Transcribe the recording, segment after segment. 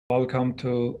Welcome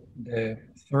to the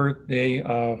third day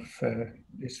of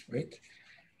this week.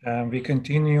 We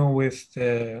continue with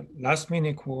the last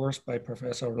mini course by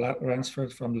Professor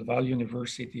Ransford from Laval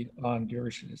University on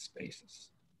Dirichlet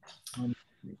spaces.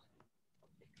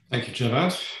 Thank you,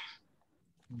 Javad.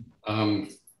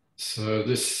 So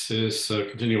this is a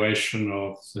continuation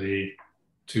of the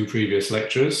two previous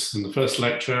lectures. In the first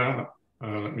lecture,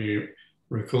 let me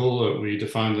recall that we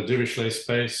defined the Dirichlet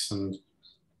space and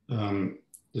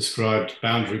described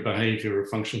boundary behavior of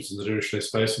functions in the Dirichlet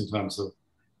space in terms of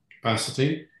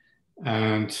capacity.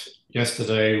 And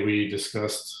yesterday we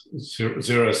discussed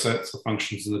zero sets of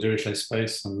functions in the Dirichlet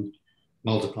space and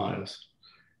multipliers.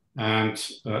 And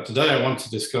today I want to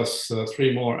discuss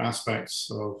three more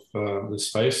aspects of this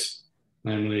space,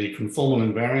 namely conformal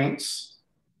invariants,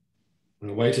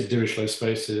 weighted Dirichlet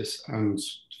spaces, and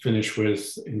finish with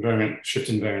shift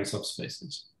invariant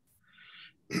subspaces.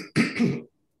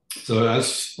 So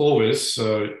as always,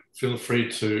 feel free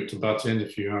to butt in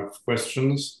if you have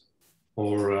questions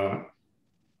or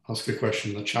ask a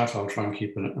question in the chat. I'll try and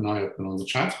keep an eye open on the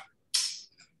chat.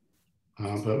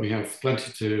 But we have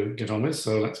plenty to get on with,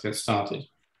 so let's get started.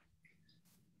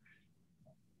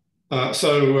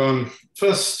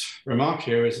 First remark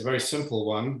here is a very simple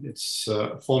one. It's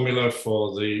a formula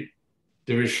for the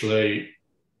Dirichlet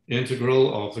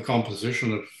integral of the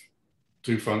composition of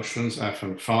two functions, f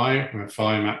and phi, where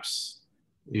phi maps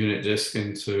the unit disk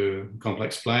into a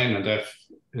complex plane and f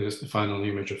is the final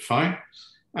image of phi.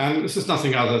 And this is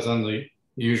nothing other than the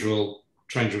usual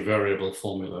change of variable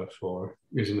formula for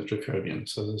using the Jacobian.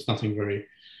 So there's nothing very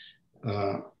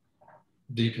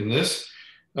deep in this.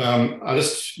 I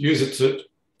just use it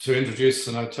to introduce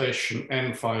the notation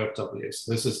n phi of w.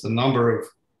 So this is the number of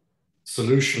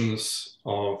solutions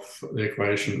of the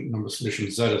equation, number of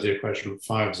solutions z of the equation of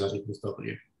phi of z equals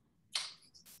w.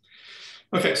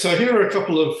 Okay, so here are a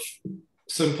couple of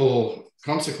simple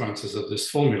consequences of this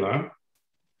formula.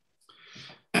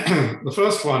 The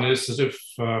first one is that if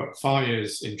phi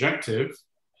is injective,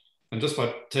 and just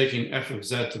by taking f of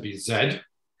z to be z,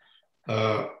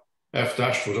 f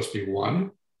dash will just be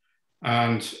 1,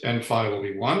 and n phi will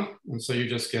be 1, and so you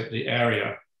just get the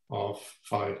area of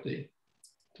phi of d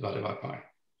divided by pi.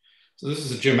 So this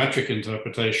is a geometric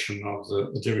interpretation of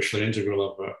the Dirichlet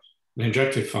integral of an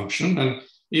injective function, and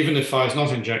even if phi is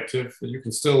not injective, you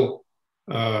can still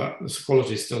this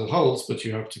equality still holds, but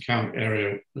you have to count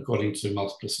area according to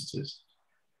multiplicities.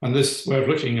 And this way of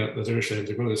looking at the Dirichlet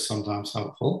integral is sometimes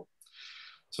helpful.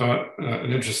 So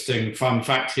an interesting fun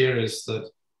fact here is that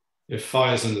if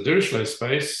phi is in the Dirichlet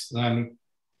space, then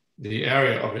the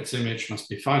area of its image must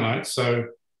be finite. So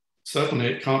certainly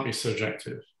it can't be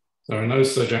surjective. There are no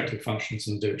surjective functions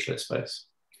in the Dirichlet space.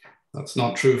 That's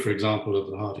not true, for example, of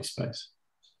the Hardy space.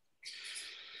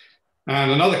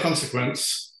 And another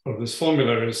consequence of this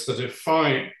formula is that if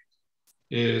phi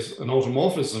is an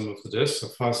automorphism of the disk, so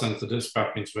phi sends the disk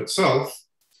back into itself,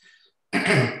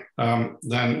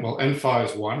 then, well, n phi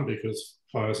is 1 because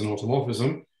phi is an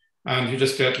automorphism, and you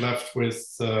just get left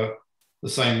with the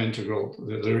same integral,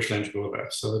 the Dirichlet integral of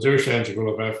f. So the Dirichlet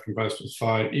integral of f composed with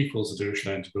phi equals the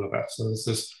Dirichlet integral of f. So there's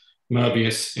this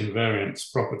Möbius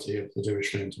invariance property of the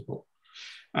Dirichlet integral.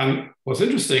 And what's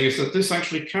interesting is that this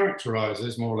actually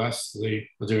characterizes more or less the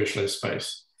Dirichlet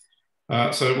space.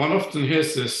 So one often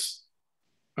hears this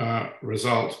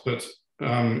result, but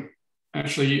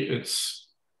actually it's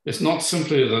not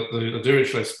simply that the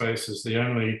Dirichlet space is the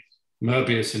only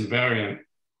Möbius invariant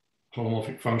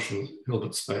holomorphic function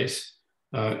Hilbert space.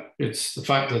 It's the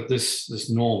fact that this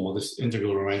norm or this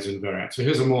integral remains invariant. So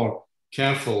here's a more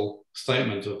careful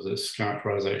statement of this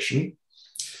characterization.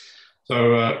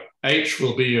 So H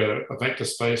will be a vector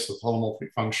space of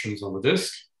holomorphic functions on the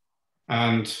disk,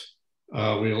 and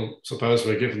we'll suppose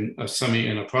we're given a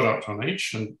semi-inner product on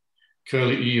H, and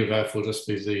curly E of F will just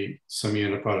be the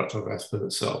semi-inner product of F with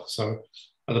itself. So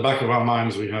at the back of our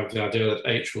minds, we have the idea that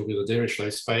H will be the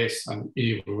Dirichlet space and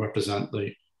E will represent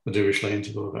the Dirichlet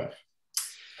integral of F.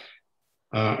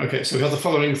 Okay, so we have the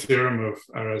following theorem of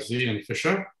Arazi and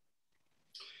Fisher.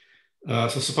 So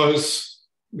suppose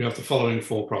we have the following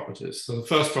four properties. So the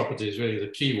first property is really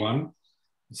the key one.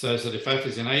 It says that if F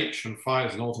is in H and phi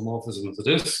is an automorphism of the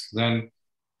disk, then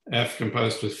F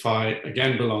composed with phi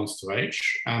again belongs to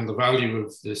H, and the value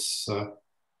of this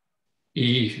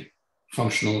E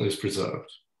functional is preserved.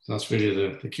 So that's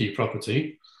really the key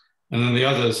property. And then the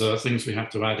others are things we have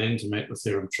to add in to make the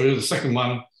theorem true. The second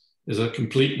one is a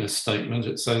completeness statement.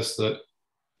 It says that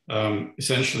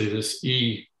essentially this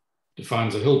E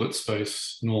defines a Hilbert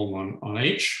space norm on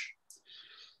H.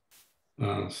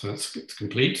 So it's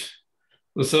complete.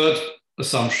 The third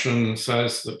assumption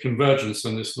says that convergence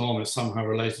in this norm is somehow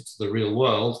related to the real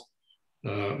world.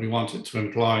 We want it to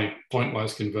imply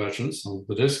pointwise convergence on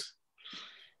the disk.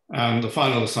 And the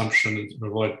final assumption, to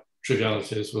avoid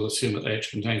trivialities, will assume that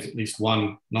H contains at least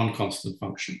one non-constant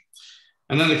function.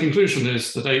 And then the conclusion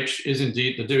is that H is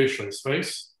indeed the Dirichlet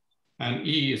space, and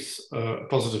E is a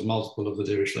positive multiple of the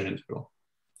Dirichlet integral.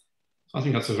 So I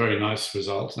think that's a very nice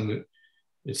result, and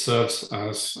it serves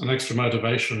as an extra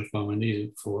motivation if one were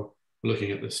needed for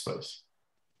looking at this space.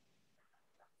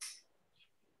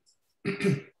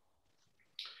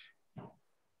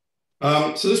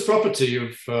 So this property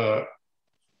of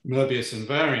Möbius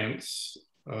invariance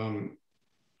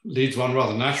leads one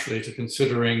rather naturally to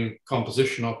considering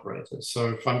composition operators. So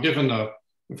if I'm given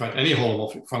in fact, any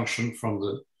holomorphic function from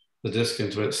the disk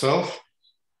into itself,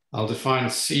 I'll define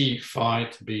C phi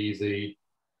to be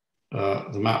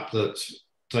the map that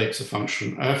takes a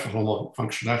function f, a holomorphic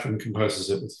function f, and composes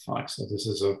it with phi. So this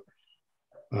is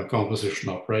a composition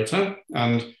operator.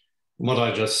 And from what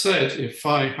I just said, if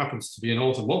phi happens to be an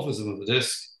automorphism of the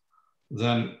disk,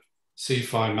 then C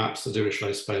phi maps the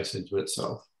Dirichlet space into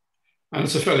itself. And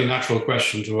it's a fairly natural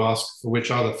question to ask, for which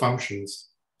other functions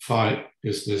phi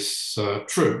is this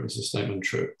true? Is the statement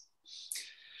true?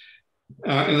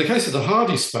 In the case of the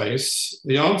Hardy space,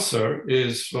 the answer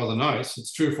is rather nice.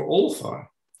 It's true for all phi.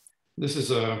 This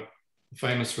is a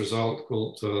famous result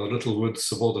called Littlewood's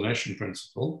subordination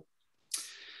principle.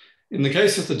 In the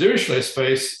case of the Dirichlet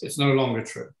space, it's no longer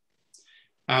true.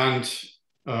 And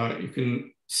you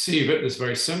can see this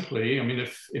very simply. I mean,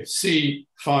 if C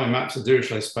phi maps the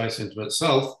Dirichlet space into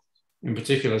itself, in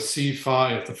particular, C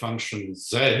phi of the function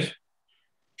Z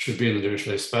should be in the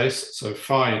Dirichlet space. So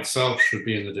phi itself should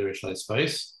be in the Dirichlet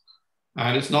space.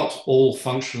 And it's not all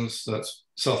functions that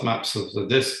self-maps of the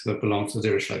disk that belong to the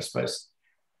Dirichlet space.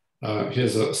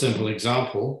 Here's a simple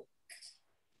example,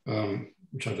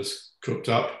 which I just cooked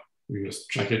up. You can just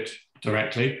check it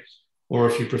directly. Or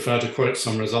if you prefer to quote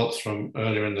some results from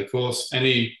earlier in the course,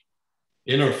 any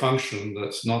inner function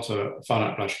that's not a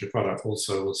finite Blaschke product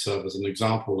also will serve as an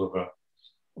example of a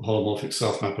holomorphic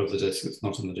self-map of the disk that's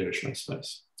not in the Dirichlet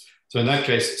space. So in that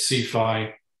case, C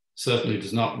phi certainly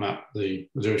does not map the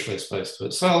Dirichlet space to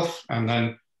itself. And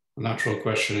then the natural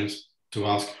question is to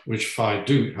ask which phi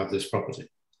do have this property.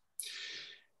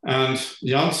 And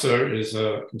the answer is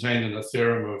contained in the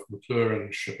theorem of McClure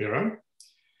and Shapiro,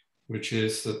 which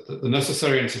is that the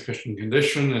necessary and sufficient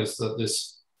condition is that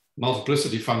this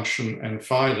multiplicity function n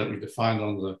phi that we defined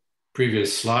on the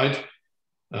previous slide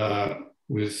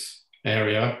with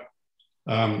area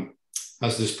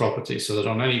has this property, so that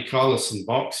on any Carlson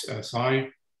box Si,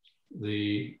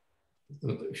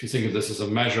 if you think of this as a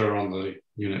measure on the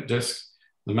unit disk,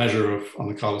 the measure on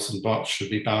the Carlson box should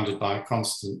be bounded by a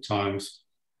constant times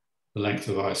the length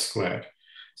of I squared.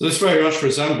 So this very much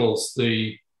resembles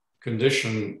the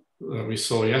condition that we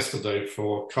saw yesterday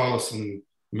for Carlson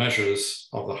measures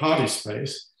of the Hardy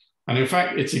space. And in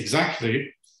fact, it's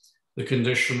exactly the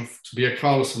condition to be a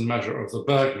Carlson measure of the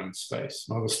Bergman space.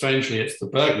 Rather strangely, it's the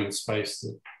Bergman space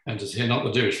that enters here, not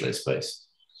the Dirichlet space.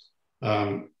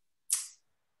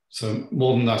 So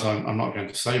more than that, I'm not going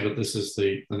to say, but this is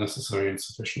the necessary and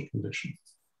sufficient condition.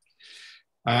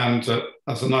 And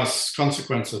as a nice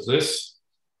consequence of this,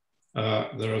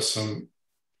 there are some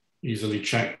easily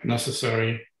checked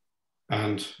necessary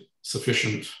and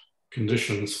sufficient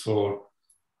conditions for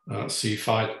C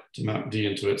phi to map D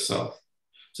into itself.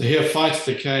 So here, phi to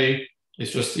the k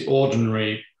is just the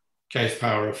ordinary kth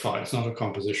power of phi. It's not a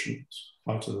composition. It's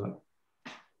phi to the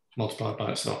multiplied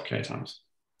by itself k times.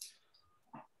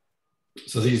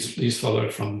 So these follow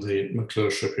from the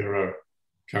McClure-Shapiro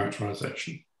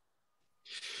characterization.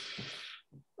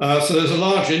 So there's a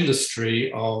large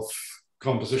industry of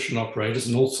composition operators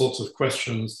and all sorts of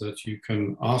questions that you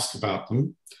can ask about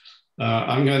them.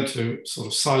 I'm going to sort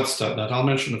of sidestep that. I'll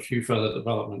mention a few further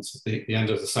developments at the end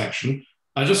of the section.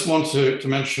 I just want to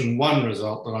mention one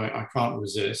result that I can't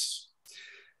resist.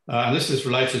 And this is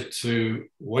related to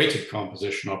weighted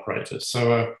composition operators.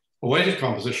 So a weighted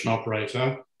composition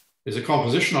operator is a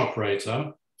composition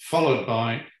operator followed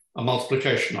by a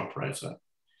multiplication operator.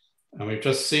 And we've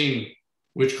just seen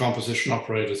which composition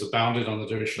operators are bounded on the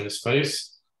Dirichlet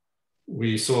space.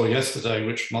 We saw yesterday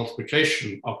which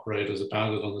multiplication operators are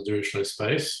bounded on the Dirichlet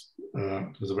space.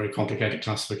 There's a very complicated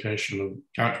classification of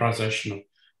characterization of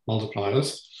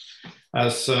multipliers.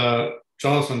 As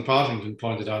Jonathan Partington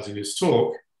pointed out in his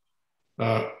talk,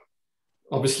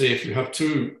 obviously if you have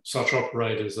two such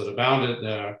operators that are bounded,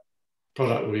 their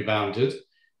product will be bounded,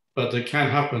 but it can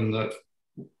happen that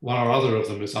one or other of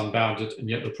them is unbounded and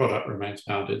yet the product remains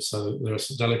bounded. So there are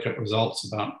some delicate results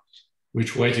about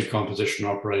which weighted composition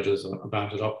operators are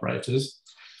bounded operators.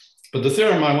 But the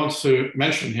theorem I want to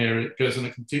mention here, it goes in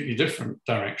a completely different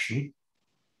direction.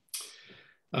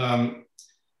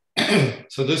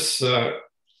 So this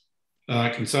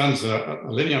concerns a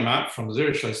linear map from the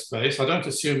Dirichlet space. I don't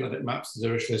assume that it maps the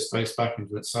Dirichlet space back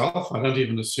into itself. I don't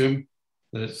even assume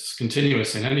that it's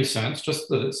continuous in any sense, just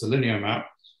that it's a linear map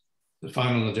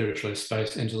defined on the Dirichlet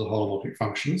space into the holomorphic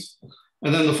functions.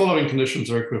 And then the following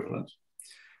conditions are equivalent.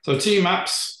 So T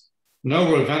maps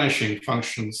nowhere vanishing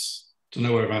functions to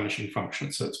nowhere vanishing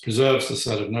functions. So it preserves the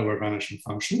set of nowhere vanishing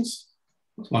functions.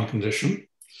 That's one condition.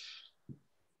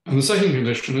 And the second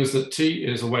condition is that T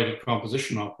is a weighted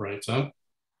composition operator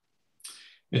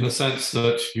in the sense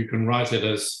that you can write it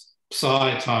as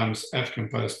psi times F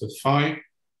composed with phi,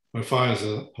 where phi is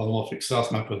a holomorphic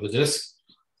self-map of the disk,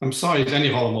 and psi is any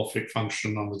holomorphic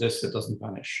function on the disk that doesn't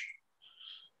vanish.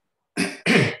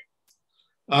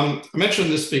 I mention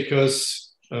this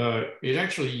because it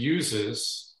actually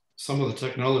uses some of the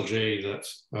technology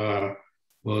that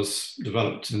was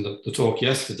developed in the talk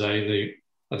yesterday.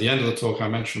 At the end of the talk, I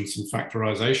mentioned some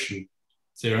factorization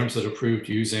theorems that are proved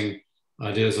using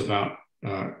ideas about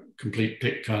complete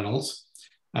pick kernels.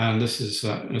 And this is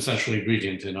an essential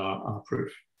ingredient in our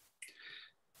proof.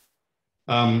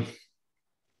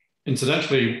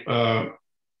 Incidentally,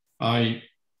 I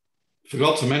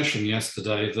forgot to mention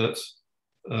yesterday that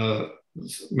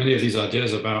many of these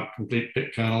ideas about complete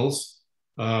pick kernels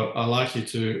are likely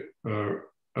to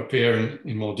appear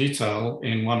in more detail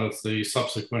in one of the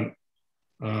subsequent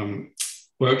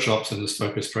workshops in this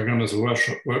focus program. There's a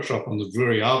workshop on the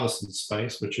Drury-Arveson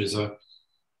space, which is a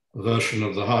version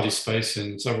of the Hardy space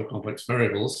in several complex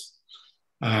variables.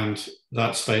 And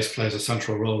that space plays a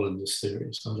central role in this theory.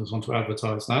 So I just want to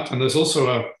advertise that. And there's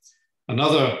also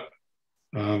another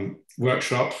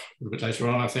workshop a bit later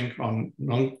on, I think, on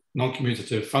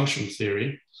non-commutative function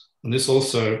theory. And this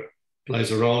also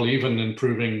plays a role even in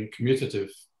proving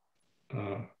commutative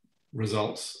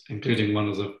results, including one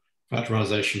of the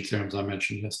factorization theorems I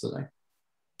mentioned yesterday.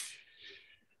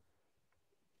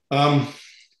 And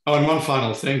one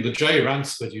final thing, the J.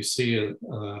 Ransford you see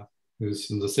who's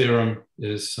in the theorem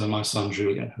is my son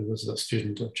Julian, who was a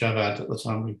student of Javad at the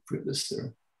time we proved this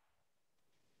theorem.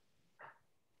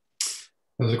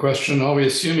 There's a question, are we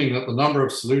assuming that the number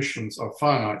of solutions are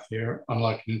finite here,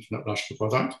 unlike an infinite Blaschke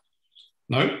product?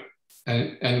 No,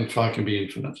 and phi can be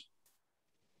infinite.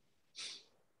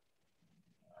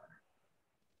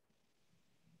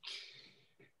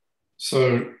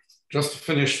 So just to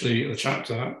finish the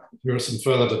chapter, here are some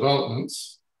further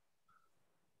developments.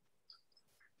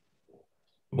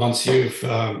 Once you've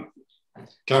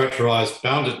characterized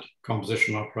bounded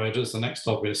composition operators, the next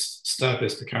obvious step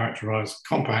is to characterize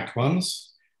compact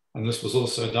ones. And this was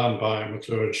also done by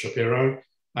McClure and Shapiro.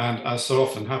 And as so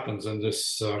often happens in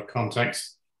this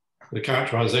context, the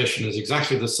characterization is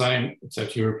exactly the same,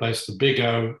 except you replace the big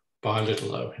O by a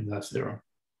little o in their theorem.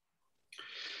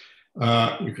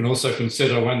 You can also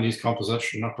consider when these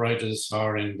composition operators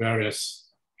are in various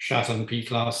Schatten P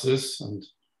classes. And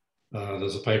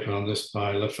there's a paper on this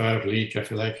by Lefebvre, Lee,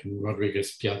 Kefilek, and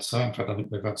Rodriguez Piazza. In fact, I think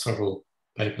they've had several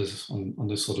papers on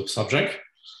this sort of subject.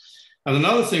 And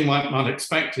another thing one might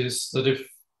expect is that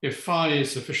if phi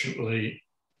is sufficiently,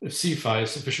 if C phi is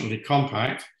sufficiently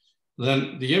compact,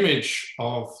 then the image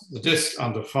of the disk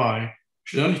under phi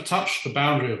should only touch the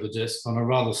boundary of the disk on a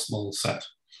rather small set.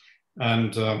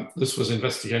 And this was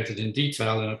investigated in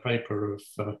detail in a paper of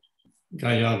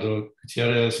Gallardo,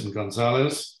 Gutierrez, and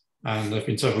Gonzalez. And there have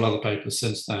been several other papers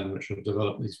since then which have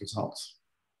developed these results.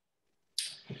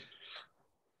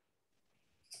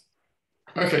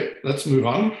 Okay, let's move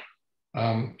on.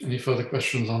 Any further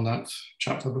questions on that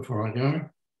chapter before I go?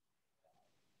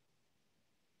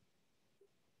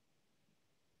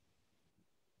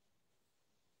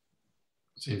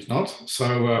 Seems not.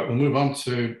 So we'll move on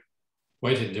to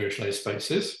weighted Dirichlet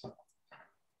spaces.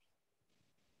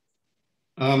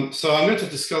 So I'm going to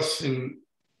discuss in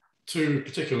two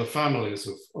particular families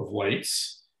of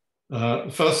weights. The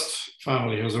first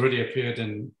family has already appeared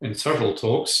in several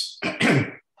talks.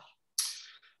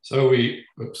 So we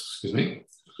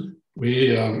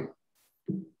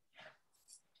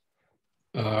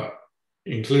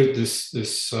include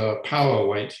this power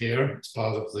weight here. It's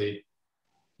part of the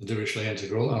Dirichlet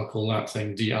integral. I'll call that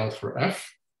thing d alpha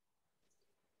f.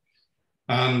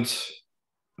 And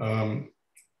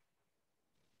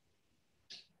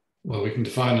well, we can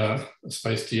define a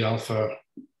space d alpha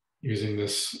using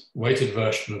this weighted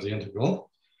version of the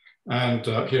integral. And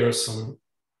here are some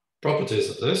properties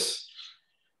of this.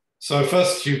 So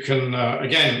first you can,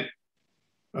 again,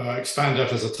 expand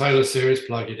f as a Taylor series,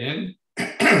 plug it in,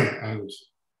 and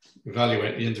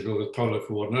evaluate the integral with polar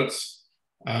coordinates.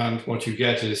 And what you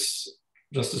get is,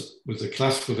 just as with the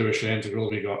classical Dirichlet integral,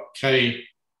 we got k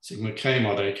sigma k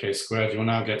mod ak squared. You'll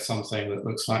now get something that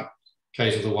looks like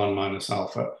k to the 1 minus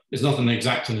alpha. It's not an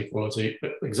exact equality,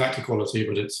 but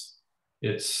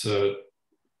it's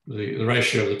the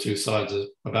ratio of the two sides is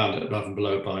bounded above and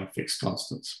below by fixed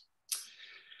constants.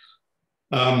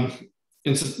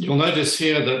 You'll notice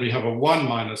here that we have a 1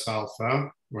 minus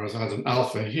alpha, whereas I had an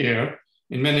alpha here.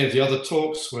 In many of the other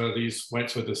talks where these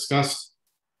weights were discussed,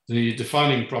 the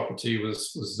defining property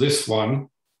was this one.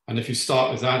 And if you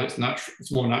start with that,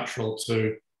 it's more natural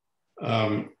to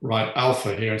write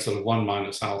alpha here instead of 1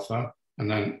 minus alpha, and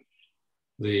then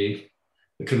the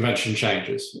convention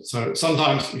changes. So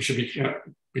sometimes you should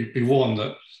be warned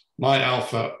that my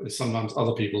alpha is sometimes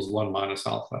other people's 1 minus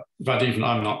alpha. In fact, even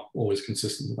I'm not always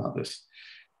consistent about this.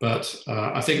 But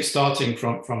I think starting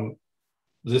from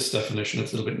this definition,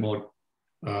 it's a little bit more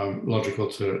logical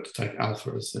to take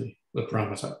alpha as the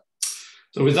parameter.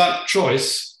 So with that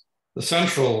choice, the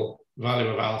central value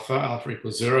of alpha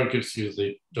equals 0, gives you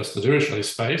just the Dirichlet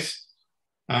space.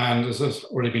 And as has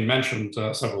already been mentioned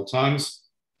several times,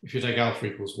 if you take alpha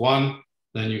equals 1,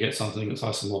 then you get something that's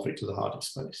isomorphic to the Hardy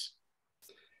space.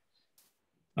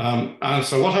 And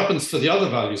so what happens to the other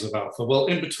values of alpha? Well,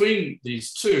 in between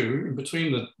these two, in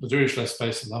between the Dirichlet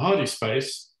space and the Hardy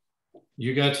space,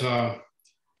 you get a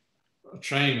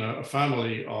chain, a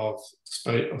family of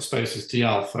spaces d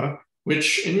alpha,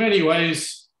 which in many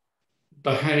ways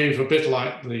behave a bit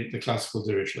like the classical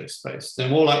Dirichlet space. They're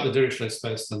more like the Dirichlet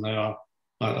space than they are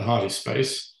like the Hardy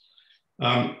space.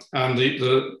 And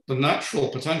the natural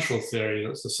potential theory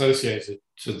that's associated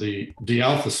to the d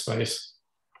alpha space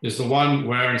is the one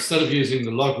where instead of using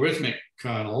the logarithmic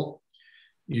kernel,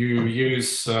 you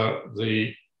use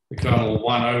the kernel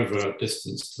 1 over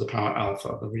distance to the power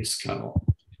alpha, the Riesz kernel.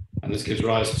 And this gives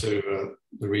rise to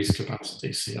the Riesz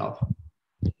capacity C alpha.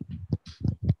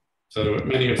 So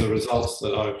many of the results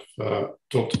that I've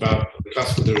talked about in the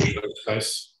classical Dirichlet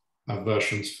space have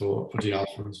versions for d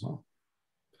alpha as well.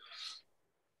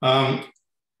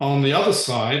 On the other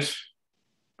side,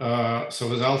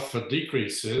 so as alpha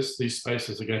decreases, these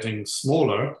spaces are getting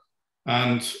smaller.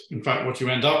 And in fact, what you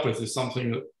end up with is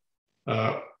something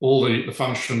that all the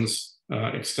functions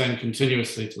extend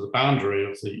continuously to the boundary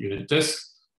of the unit disk,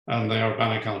 and they are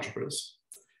Banach algebras.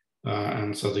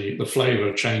 And so the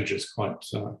flavor changes quite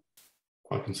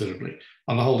considerably.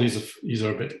 On the whole, these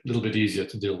are a little bit easier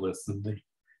to deal with than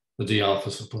the d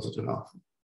alphas of positive alpha.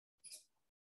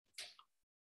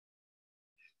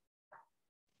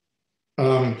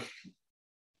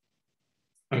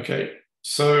 Okay,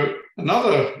 so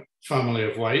another family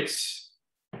of weights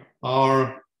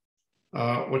are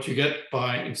what you get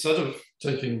by, instead of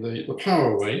taking the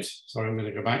power weight, sorry, I'm going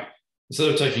to go back. Instead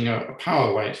of taking a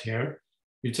power weight here,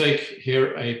 you take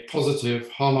here a positive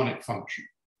harmonic function.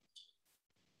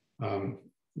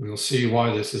 We'll see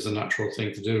why this is a natural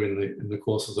thing to do in the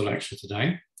course of the lecture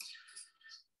today.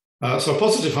 So a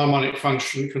positive harmonic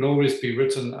function can always be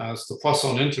written as the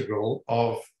Poisson integral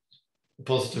of the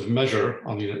positive measure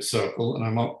on the unit circle,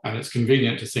 and it's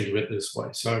convenient to think of it this way.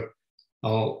 So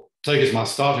I'll take as my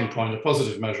starting point a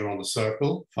positive measure on the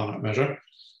circle, finite measure,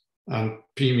 and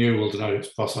p mu will denote its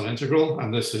Poisson integral,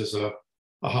 and this is a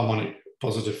harmonic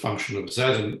positive function of z,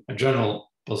 and a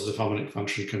general positive harmonic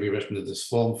function can be written in this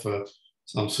form for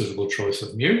some suitable choice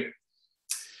of mu.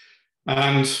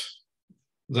 And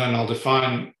then I'll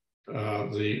define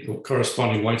the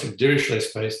corresponding weight of Dirichlet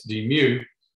space d mu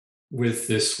with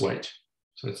this weight.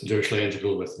 So it's a Dirichlet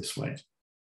integral with this weight.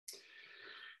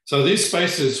 So these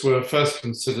spaces were first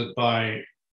considered by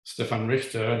Stefan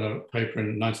Richter in a paper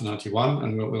in 1991,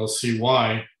 and we'll see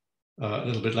why a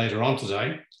little bit later on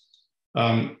today.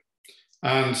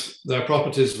 And their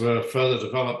properties were further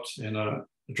developed in a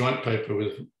joint paper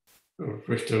with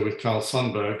Richter with Carl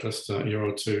Sundberg just a year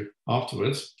or two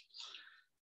afterwards.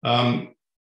 Some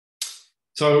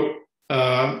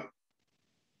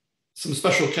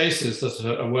special cases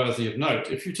that are worthy of note.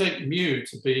 If you take mu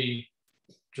to be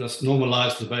just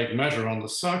normalized Lebesgue measure on the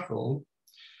circle,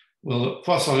 well, the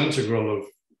Poisson integral of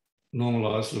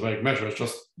normalized Lebesgue measure is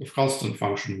just the constant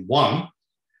function 1.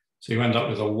 So you end up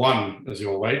with a 1 as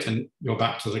your weight, and you're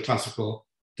back to the classical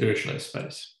Dirichlet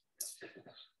space.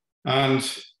 And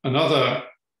another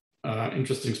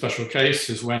interesting special case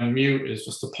is when mu is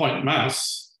just a point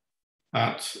mass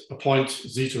at a point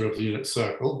zeta of the unit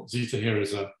circle. Zeta here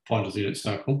is a point of the unit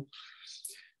circle.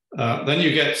 Then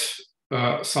you get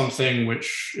something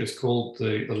which is called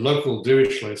the local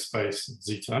Dirichlet space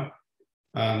zeta.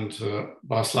 And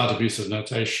by slight abuse of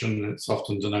notation, it's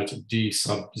often denoted d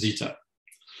sub zeta.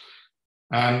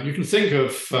 And you can think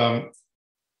of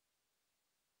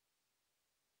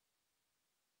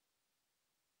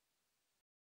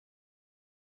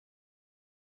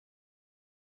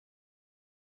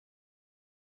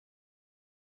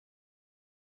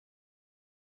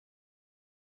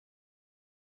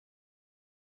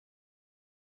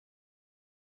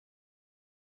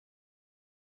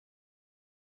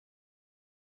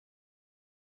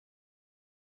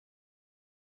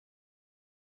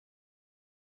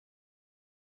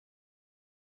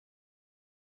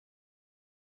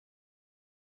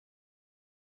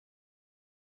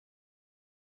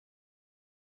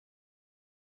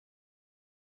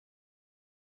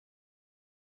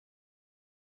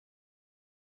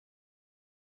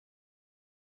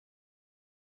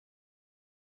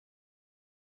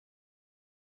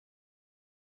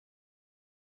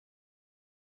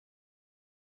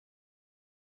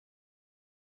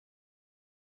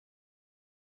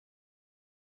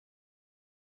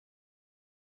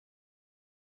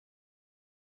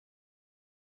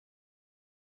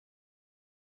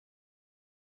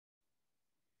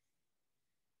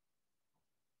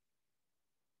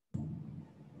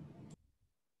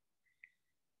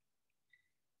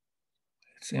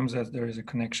It seems that there is a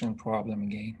connection problem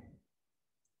again.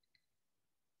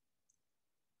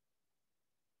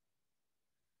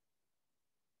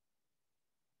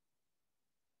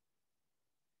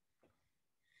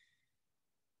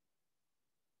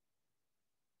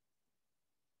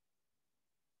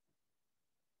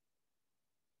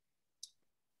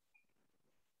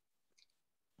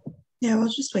 Yeah, we'll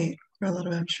just wait for a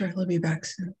little bit. I'm sure he'll be back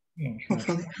soon. Yeah, sure.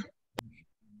 Hopefully.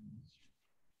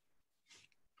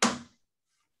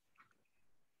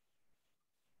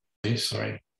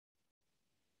 sorry.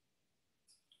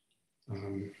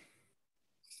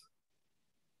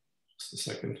 Just a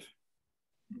second.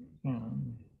 Where I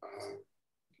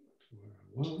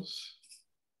was.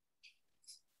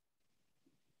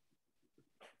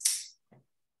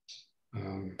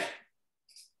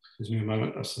 Excuse me a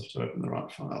moment, I just have to open the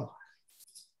right file.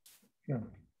 Yeah.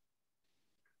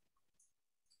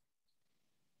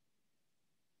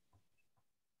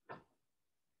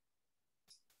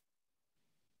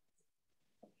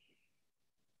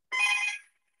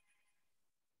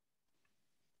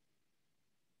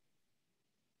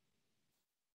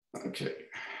 Okay,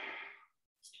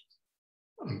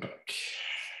 I'm back.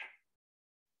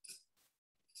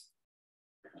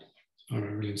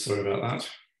 I'm really sorry about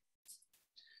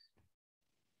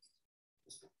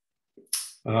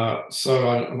that. So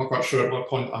I'm not quite sure at what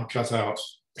point I cut out.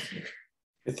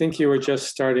 I think you were just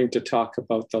starting to talk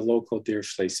about the local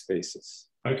Dirichlet spaces.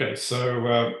 Okay,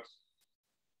 so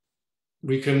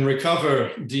we can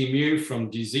recover d mu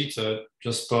from d zeta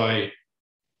just by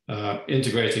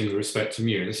integrating with respect to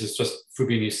mu. This is just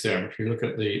Fubini's theorem. If you look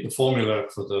at the formula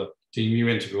for the d mu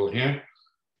integral here,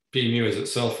 p mu is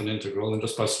itself an integral, and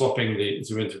just by swapping the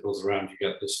two integrals around, you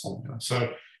get this formula.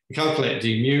 So we calculate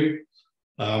d mu.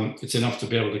 It's enough to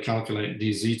be able to calculate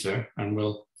d zeta, and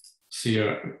we'll see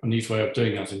a neat way of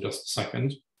doing that in just a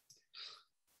second.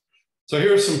 So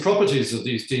here are some properties of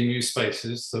these d mu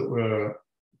spaces that were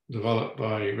developed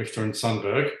by Richter and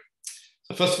Sundberg.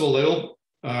 So first of all, they all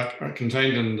are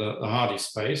contained in the Hardy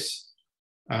space,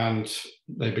 and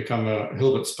they become a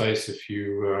Hilbert space if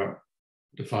you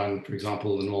define, for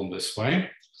example, the norm this way.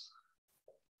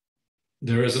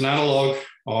 There is an analog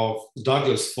of the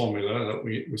Douglas formula that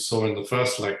we saw in the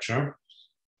first lecture.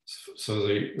 So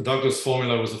the Douglas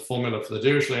formula was a formula for the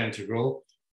Dirichlet integral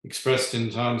expressed in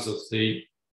terms of the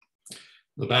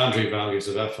boundary values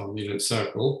of f on the unit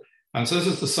circle. And so this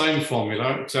is the same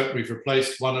formula, except we've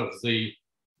replaced one of the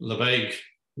Lebesgue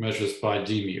measures by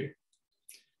d mu.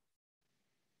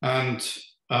 And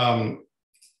a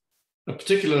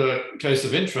particular case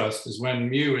of interest is when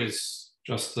mu is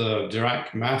just the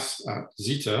Dirac mass at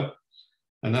zeta,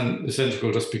 and then this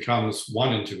integral just becomes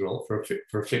one integral for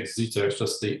a fixed zeta. It's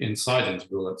just the inside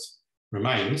integral that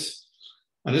remains.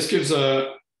 And this gives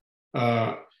a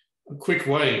quick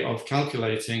way of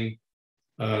calculating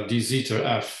d zeta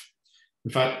f.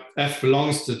 In fact, f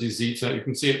belongs to d zeta. You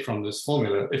can see it from this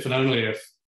formula, if and only if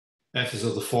f is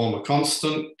of the form a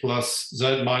constant plus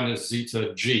z minus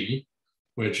zeta g,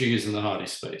 where g is in the Hardy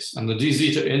space. And the d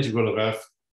zeta integral of f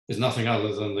is nothing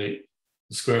other than the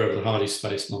square of the Hardy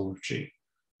space norm of g.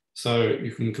 So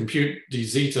you can compute d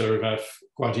zeta of f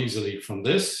quite easily from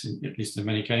this, at least in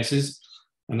many cases,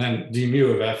 and then d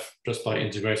mu of f just by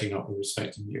integrating up with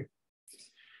respect to mu.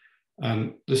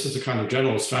 And this is a kind of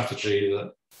general strategy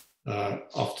that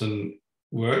often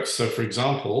works. So for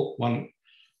example, one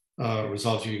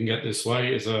result you can get this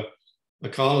way is a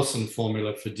Carlson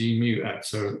formula for d mu f.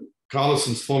 So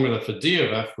Carlson's formula for d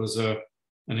of f was a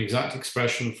an exact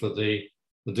expression for the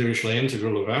Dirichlet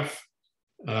integral of f,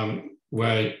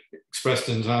 where expressed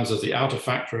in terms of the outer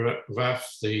factor of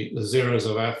f, the zeros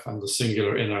of f, and the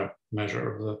singular inner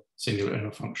measure of the singular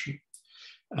inner function.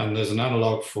 And there's an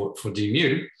analog for d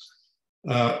mu.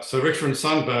 So Richter and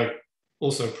Sandberg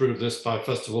also proved this by,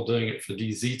 first of all, doing it for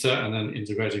d zeta and then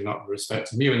integrating that with respect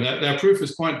to mu. And their proof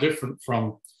is quite different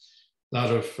from that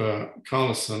of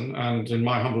Carlson. And in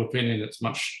my humble opinion, it's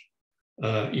much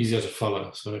easier to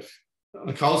follow. So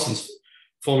if Carlson's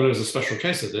formula is a special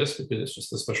case of this, because it's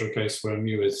just a special case where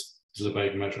mu is a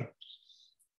Lebesgue measure.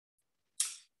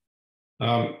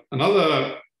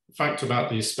 Another fact about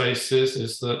these spaces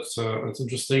is that what's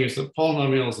interesting is that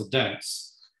polynomials are dense.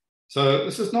 So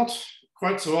this is not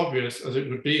quite so obvious as it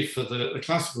would be for the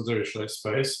classical Dirichlet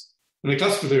space. In the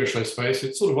classical Dirichlet space,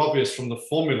 it's sort of obvious from the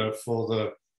formula for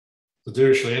the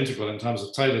Dirichlet integral in terms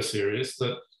of Taylor series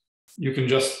that you can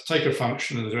just take a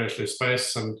function in the Dirichlet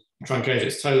space and truncate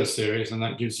its Taylor series, and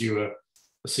that gives you a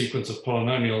sequence of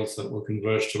polynomials that will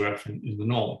converge to f in the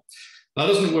norm. That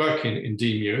doesn't work in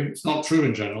d mu. It's not true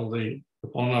in general. The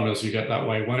polynomials you get that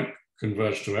way won't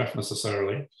converge to f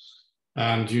necessarily,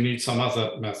 and you need some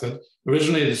other method.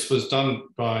 Originally, this was done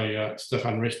by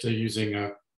Stefan Richter using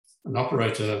an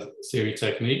operator theory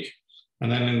technique,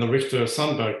 and then in the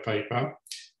Richter-Sandberg paper,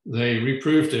 they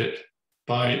reproved it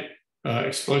by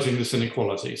exploiting this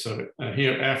inequality. So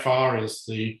here fr is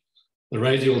the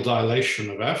radial dilation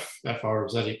of f, fr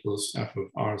of z equals f of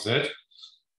rz,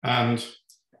 and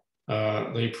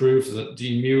they proved that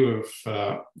d mu of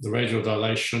the radial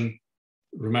dilation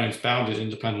remains bounded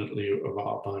independently of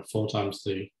r by 4 times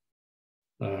the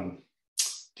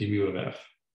d mu of f.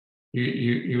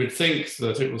 You would think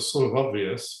that it was sort of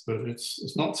obvious, but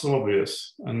it's not so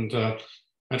obvious. And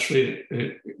actually,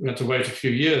 we had to wait a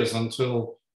few years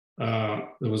until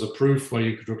there was a proof where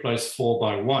you could replace 4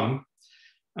 by 1.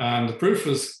 And the proof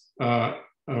was a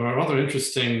rather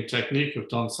interesting technique of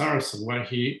Don Saracen, where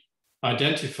he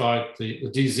identified the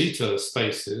d zeta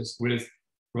spaces with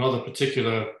rather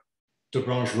particular de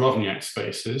Branche-Rovniak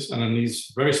spaces. And in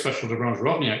these very special de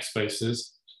Branche-Rovniak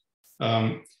spaces,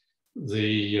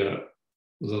 the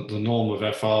norm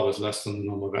of FR was less than the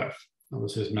norm of F. That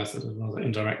was his method, another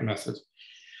indirect method.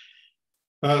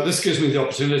 This gives me the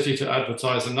opportunity to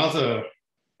advertise another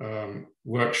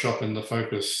workshop in the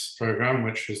Focus program,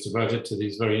 which is devoted to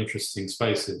these very interesting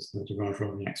spaces, the de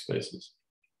Branche-Rovniak spaces.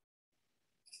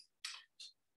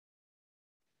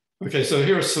 Okay, so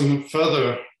here are some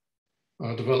further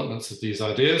developments of these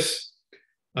ideas.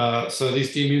 So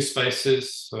these d mu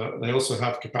spaces, they also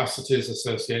have capacities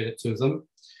associated to them.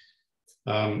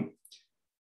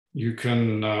 You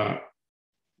can,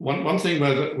 one thing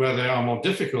where they are more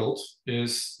difficult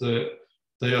is that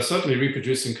they are certainly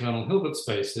reproducing kernel Hilbert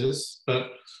spaces, but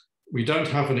we don't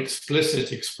have an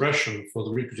explicit expression for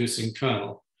the reproducing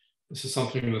kernel. This is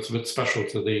something that's a bit special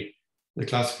to the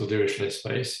classical Dirichlet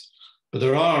space. But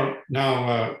there are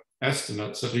now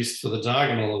estimates, at least for the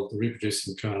diagonal of the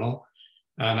reproducing kernel,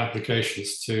 and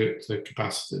applications to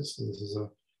capacitors. So this is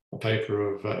a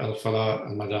paper of El Falah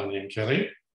and Madani and Kelly.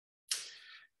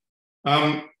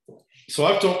 So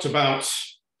I've talked about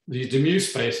the d mu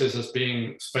spaces as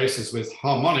being spaces with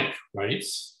harmonic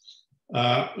weights.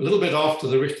 A little bit after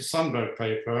the Richter-Sandberg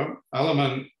paper,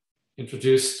 Alleman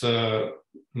introduced the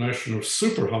notion of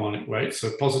superharmonic weights,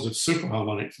 so positive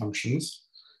superharmonic functions.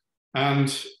 And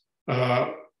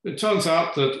it turns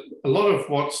out that a lot of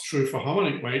what's true for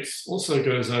harmonic weights also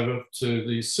goes over to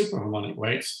the superharmonic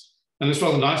weights. And it's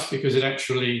rather nice because it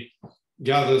actually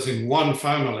gathers in one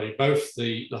family both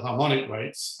the harmonic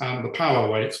weights and the power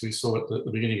weights we saw at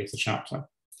the beginning of the chapter.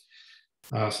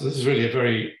 So this is really a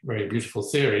very, very beautiful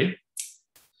theory.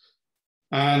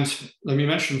 And let me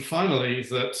mention finally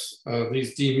that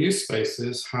these d mu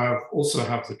spaces also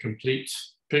have the complete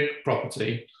pick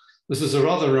property. This is a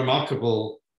rather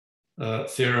remarkable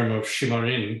theorem of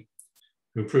Shimarin,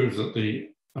 who proved that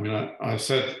I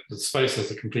said that space has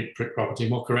the complete prick property.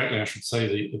 More correctly, I should say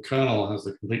the kernel has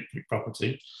the complete prick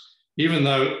property. Even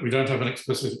though we don't have an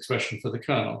explicit expression for the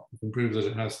kernel, we can prove that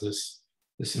it has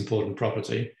this important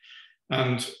property.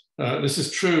 And this is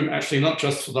true actually not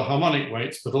just for the harmonic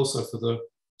weights, but also for the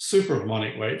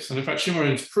superharmonic weights. And in fact,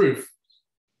 Shimarin's proof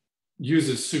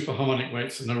uses superharmonic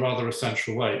weights in a rather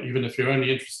essential way. Even if you're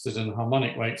only interested in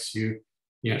harmonic weights,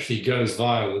 he actually goes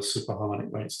via the superharmonic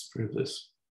weights to prove this.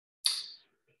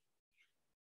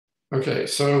 Okay,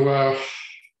 so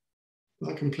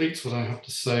that completes what I have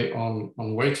to say on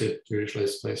weighted Dirichlet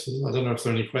spaces. I don't know if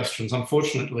there are any questions.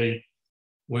 Unfortunately,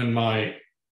 when my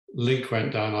link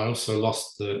went down, I also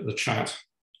lost the chat,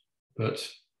 but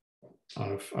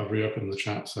I've reopened the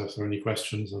chat. So if there are any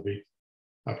questions, I'll be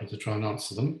happy to try and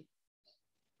answer them.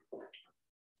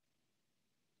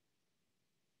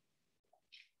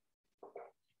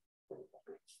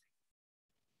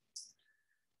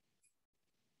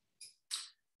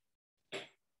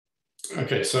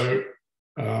 Okay, so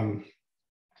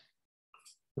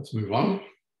let's move on.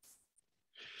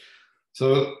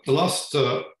 So the last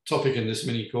topic in this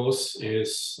mini course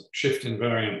is shift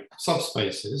invariant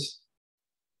subspaces.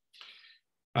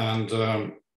 And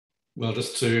well,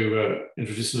 just to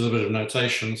introduce a little bit of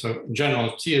notation. So in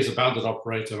general, T is a bounded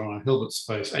operator on a Hilbert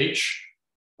space H.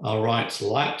 I'll write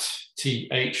lat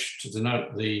TH to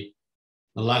denote the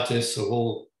lattice of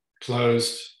all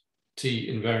closed T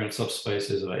invariant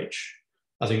subspaces of H.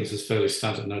 I think this is fairly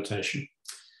standard notation.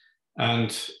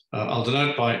 And I'll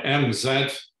denote by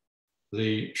MZ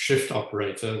the shift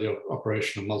operator, the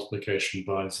operation of multiplication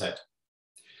by Z.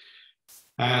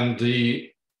 And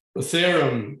the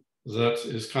theorem that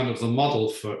is kind of the model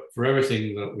for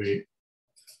everything that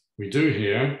we do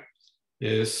here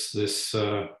is this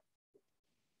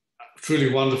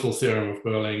truly wonderful theorem of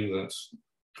Berling that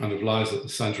kind of lies at the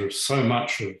center of so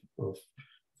much of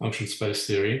function space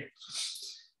theory.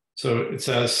 So it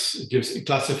says, it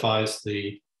classifies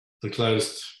the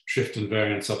closed shift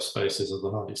invariant subspaces of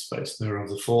the Hardy space. They're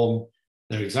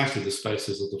exactly the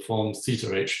spaces of the form theta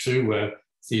H2, where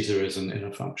theta is an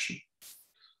inner function.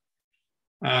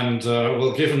 And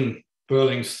well, given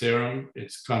Berling's theorem,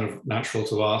 it's kind of natural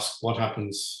to ask what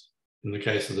happens in the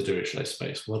case of the Dirichlet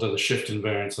space. What are the shift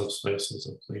invariant subspaces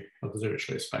of the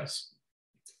Dirichlet space?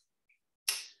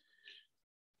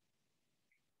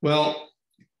 Well,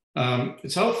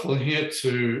 it's helpful here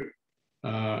to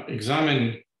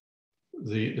examine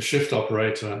the shift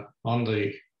operator on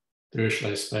the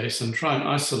Dirichlet space and try and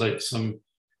isolate some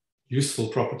useful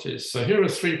properties. So here are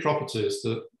three properties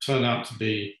that turn out to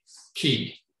be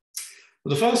key.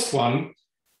 The first one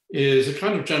is a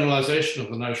kind of generalization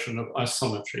of the notion of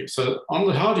isometry. So on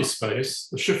the Hardy space,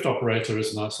 the shift operator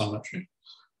is an isometry.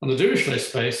 On the Dirichlet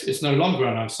space, it's no longer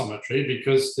an isometry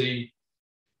because the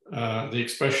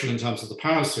expression in terms of the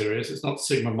power series is not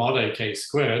sigma mod AK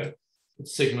squared,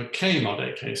 it's sigma K mod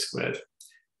AK squared.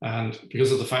 And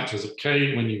because of the factors of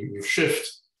K, when you shift,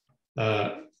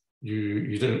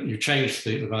 you change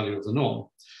the value of the norm.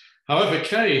 However,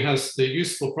 K has the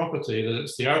useful property that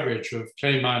it's the average of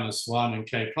K minus 1 and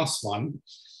K plus 1.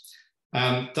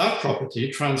 And that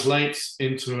property translates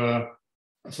into a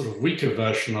sort of weaker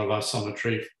version of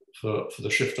isometry for the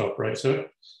shift operator.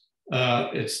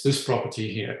 It's this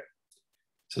property here.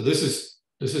 So this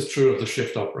is true of the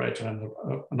shift operator, and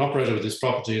an operator with this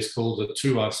property is called the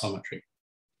 2 isometry.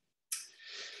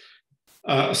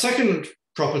 A second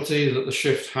property that the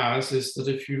shift has is that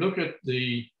if you look at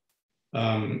the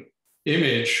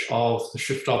image of the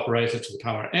shift operator to the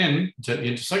power n, take the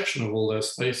intersection of all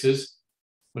those spaces,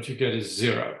 what you get is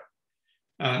 0.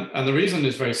 And the reason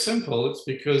is very simple. It's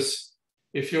because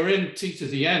if you're in T to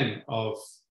the n of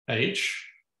H,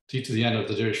 T to the n of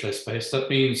the Dirichlet space, that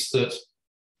means that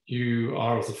you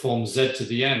are of the form Z to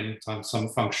the n times some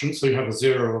function. So you have a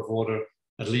 0 of order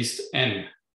at least n.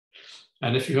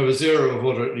 And if you have a 0 of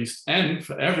order at least n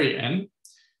for every n,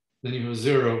 then you have a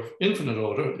 0 of infinite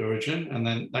order at the origin, and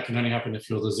then that can only happen if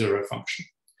you're the 0 function.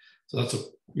 So that's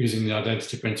using the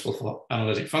identity principle for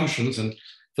analytic functions. And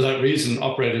for that reason,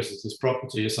 operators with this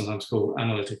property are sometimes called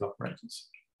analytic operators.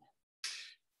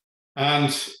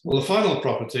 And well, the final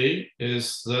property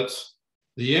is that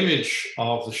the image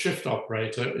of the shift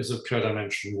operator is of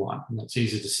codimension 1. And that's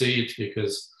easy to see. It's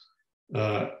because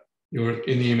you're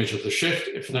in the image of the shift,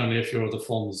 if and only if you're of the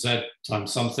form Z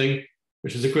times something,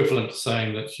 which is equivalent to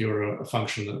saying that you're a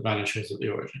function that vanishes at the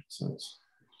origin. So it's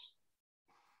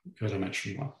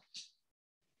codimension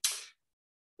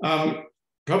 1.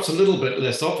 Perhaps a little bit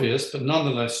less obvious, but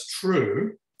nonetheless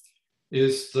true,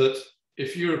 is that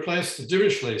if you replace the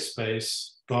Dirichlet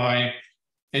space by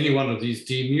any one of these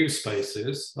d mu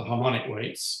spaces, the harmonic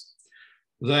weights,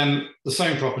 then the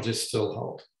same properties still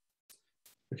hold.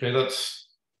 Okay, that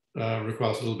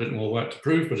requires a little bit more work to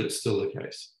prove, but it's still the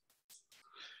case.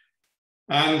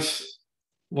 And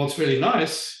what's really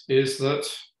nice is that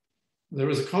there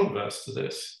is a converse to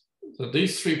this, that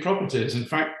these three properties, in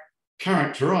fact,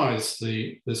 characterize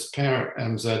this pair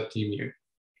MZ d mu.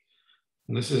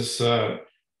 And this is the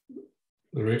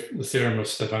theorem of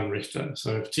Stefan Richter.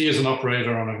 So if T is an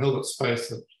operator on a Hilbert space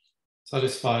that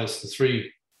satisfies the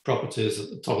three properties at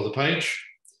the top of the page,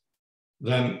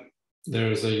 then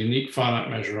there is a unique finite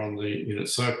measure on the unit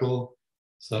circle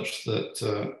such that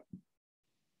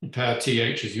the pair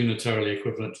TH is unitarily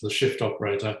equivalent to the shift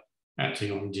operator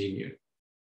acting on d mu.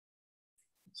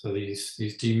 So these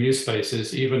d mu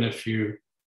spaces, even if you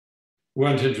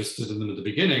weren't interested in them at the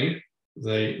beginning,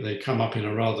 they come up in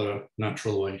a rather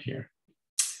natural way here.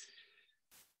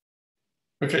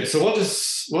 Okay, so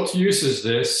what use is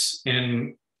this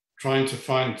in trying to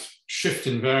find shift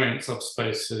invariant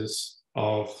subspaces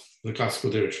of the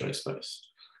classical Dirichlet space?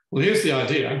 Well, here's the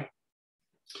idea.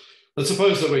 Let's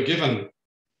suppose that we're given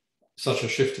such a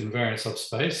shift invariant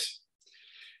subspace.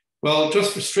 Well,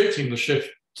 just restricting the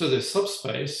shift to this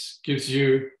subspace gives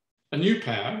you a new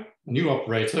pair, a new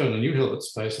operator, and a new Hilbert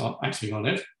space acting on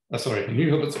it. Sorry, a new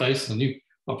Hilbert space and a new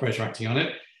operator acting on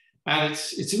it. And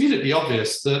it's immediately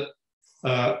obvious that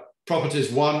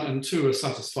properties 1 and 2 are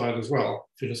satisfied as well.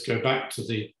 If you just go back to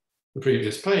the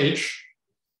previous page,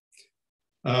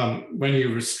 when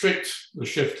you restrict the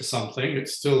shift to something,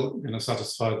 it's still going to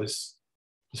satisfy this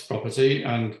property.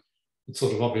 And it's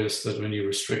sort of obvious that when you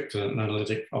restrict an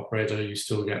analytic operator, you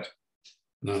still get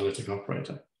an analytic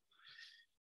operator.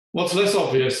 What's less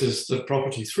obvious is that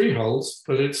property 3 holds,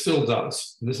 but it still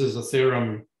does. And this is a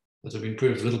theorem that had been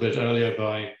proved a little bit earlier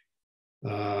by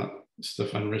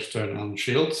Stefan Richter and Alan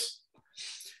Shields.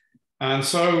 And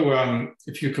so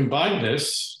if you combine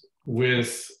this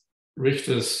with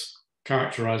Richter's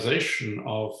characterization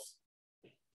of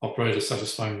operators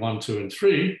satisfying 1, 2, and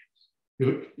 3,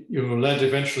 you're led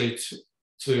eventually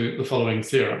to the following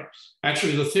theorem.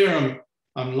 Actually, the theorem,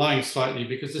 I'm lying slightly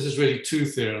because this is really 2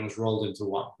 theorems rolled into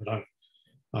one, but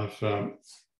I've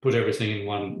put everything in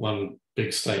one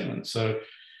big statement. So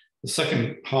the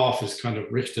second half is kind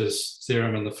of Richter's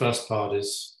theorem, and the first part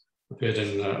is appeared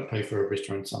in a paper of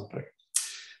Richter and Sundberg.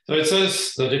 So it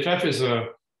says that if F is a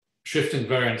shift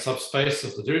invariant subspace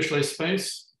of the Dirichlet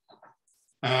space,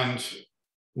 and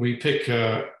we pick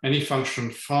any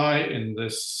function phi in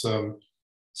this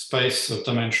space of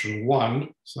dimension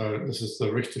 1, so this is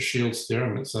the Richter-Shields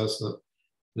theorem, it says that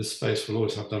this space will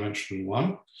always have dimension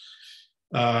 1,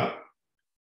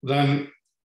 then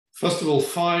first of all,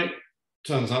 phi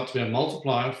turns out to be a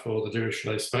multiplier for the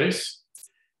Dirichlet space.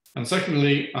 And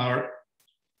secondly, our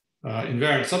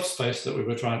invariant subspace that we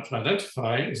were trying to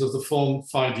identify is of the form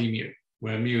phi d mu,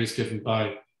 where mu is given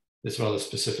by this rather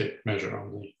specific measure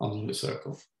on the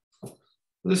circle.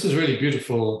 This is a really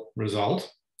beautiful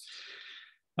result.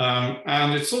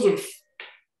 And it's sort of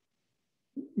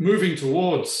moving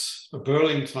towards a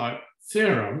Berling type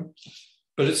theorem,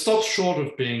 but it stops short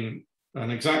of being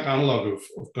an exact analog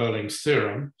of Berling's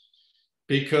theorem,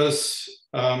 because,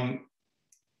 well,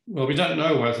 we don't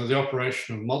know whether the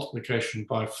operation of multiplication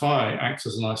by phi acts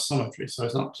as an isometry. So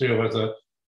it's not clear whether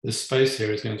this space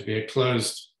here is going to be a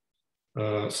closed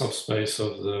subspace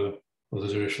of the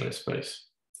Dirichlet space.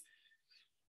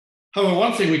 However,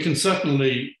 one thing we can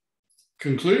certainly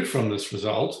conclude from this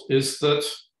result is that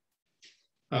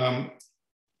M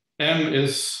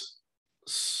is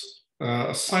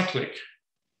a cyclic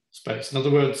space. In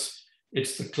other words,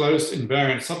 it's the closed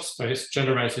invariant subspace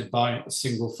generated by a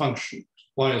single function.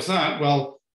 Why is that?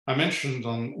 Well, I mentioned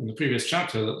in the previous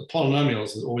chapter that the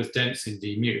polynomials are always dense in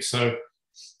d mu. So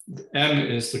M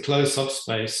is the closed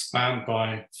subspace spanned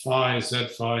by phi, z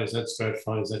squared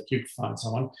phi, z cubed phi, and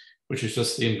so on, which is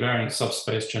just the invariant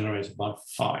subspace generated by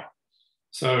phi.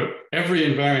 So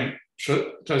every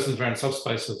closed invariant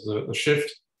subspace of the shift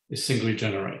is singly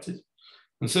generated.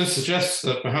 And so it suggests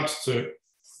that perhaps to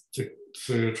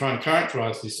try and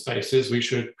characterize these spaces, we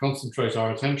should concentrate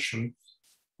our attention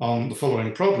on the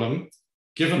following problem.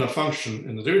 Given a function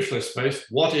in the Dirichlet space,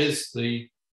 what is the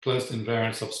closed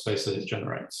invariant subspace that it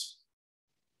generates?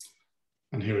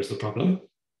 And here is the problem.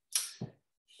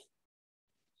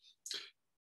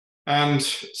 And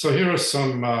so here are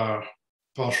some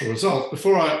partial results.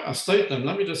 Before I state them,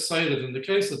 let me just say that in the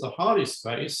case of the Hardy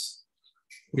space,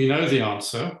 we know the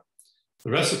answer.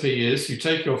 The recipe is you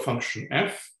take your function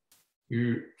f,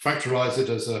 you factorize it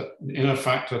as an inner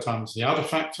factor times the outer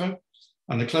factor,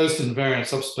 and the closed invariant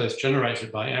subspace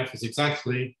generated by f is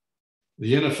exactly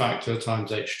the inner factor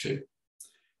times h2.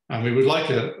 And we would like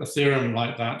a theorem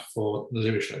like that for the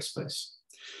Dirichlet space.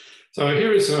 So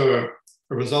here is a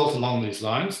result along these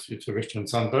lines due to Richter and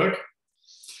Sundberg.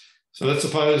 So let's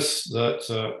suppose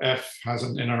that f has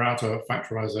an inner-outer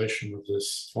factorization of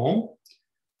this form,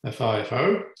 fi,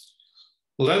 fo.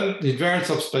 Well, then the invariant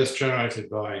subspace generated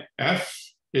by f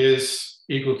is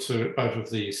equal to both of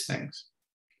these things.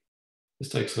 This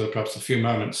takes perhaps a few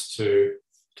moments to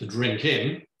drink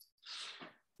in.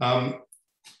 To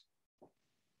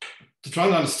try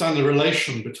and understand the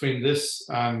relation between this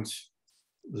and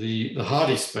the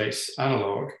Hardy space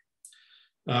analog,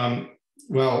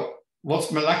 well,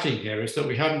 what's lacking here is that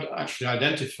we haven't actually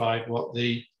identified what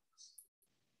the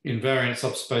invariant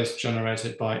subspace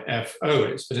generated by FO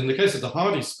is. But in the case of the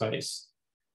Hardy space,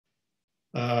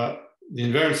 the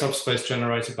invariant subspace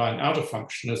generated by an outer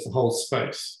function is the whole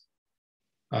space.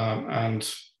 And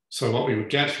so what we would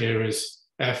get here is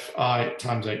Fi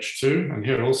times H2, and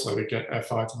here also we get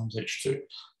Fi times H2.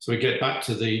 So we get back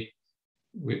to the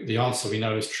answer we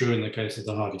know is true in the case of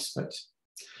the Hardy space.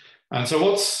 And so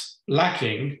what's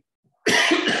lacking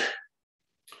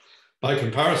by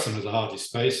comparison with the Hardy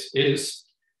space is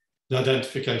the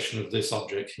identification of this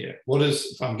object here. What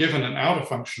is, if I'm given an outer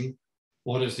function,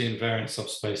 what is the invariant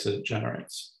subspace that it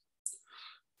generates?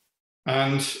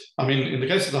 And I mean, in the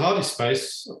case of the Hardy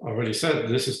space, I already said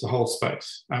this is the whole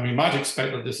space. And we might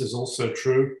expect that this is also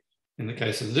true in the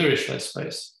case of the Dirichlet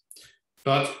space.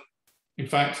 But in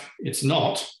fact, it's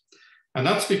not. And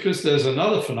that's because there's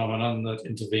another phenomenon that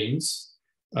intervenes,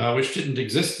 which didn't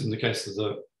exist in the case of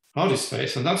the Hardy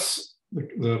space, and that's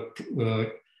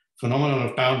the phenomenon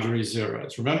of boundary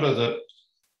zeros. Remember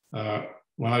that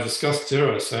when I discussed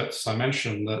zero sets, I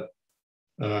mentioned that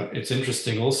it's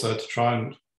interesting also to try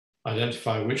and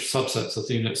identify which subsets of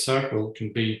the unit circle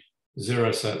can be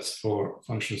zero sets for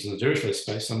functions in the Dirichlet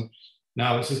space. And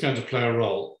now this is going to play a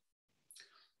role.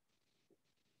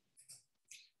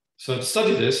 So to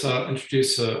study this, I'll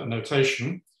introduce a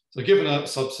notation. So given a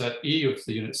subset E of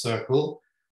the unit circle,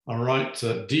 I'll write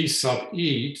D sub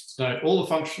E to denote all the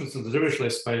functions in the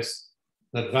Dirichlet space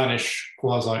that vanish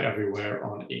quasi everywhere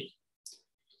on E.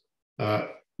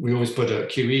 We always put a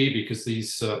QE because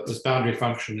this boundary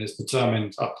function is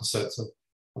determined up to sets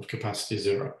of capacity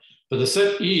 0. But the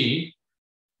set E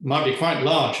might be quite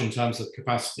large in terms of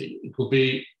capacity. It will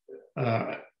be,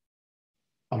 I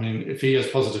mean, if E has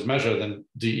positive measure, then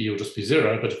DE will just be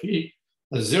 0. But if E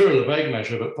has 0 Lebesgue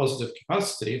measure but positive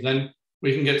capacity, then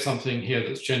we can get something here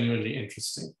that's genuinely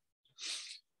interesting.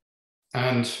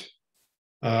 And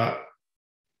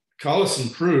Carlson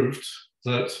proved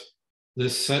that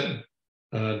this set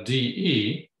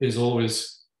DE is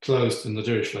always closed in the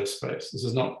Dirichlet space. This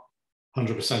is not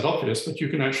 100% obvious, but you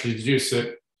can actually deduce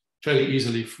it fairly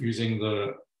easily using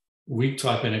the weak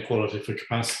type inequality for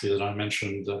capacity that I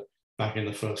mentioned back in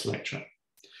the first lecture.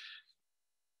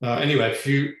 Anyway, if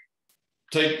you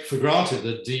take for granted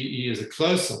that DE is a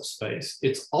closed subspace,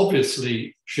 it's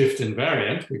obviously shift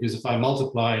invariant, because if I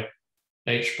multiply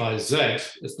H by Z,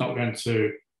 it's not going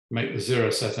to make the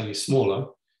 0 set any smaller.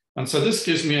 And so this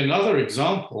gives me another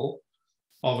example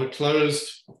of a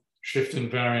closed shift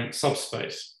invariant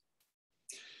subspace.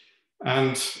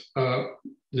 And the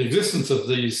existence of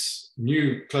these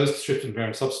new closed shift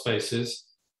invariant subspaces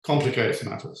complicates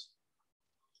matters.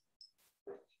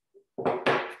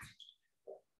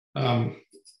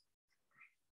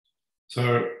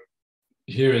 So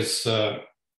here is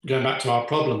going back to our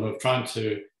problem of trying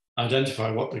to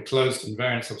identify what the closed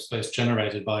invariant subspace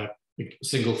generated by a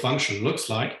single function looks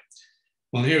like.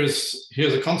 Well, here's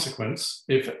a consequence.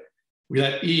 If we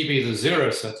let E be the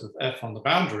 0 set of F on the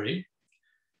boundary,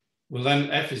 well, then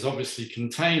F is obviously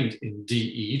contained in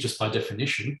DE just by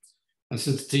definition. And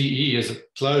since DE is a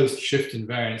closed shift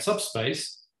invariant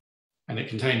subspace, and it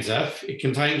contains F, it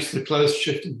contains the closed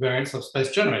shift invariant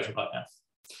subspace generated by F.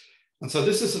 And so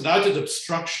this is an added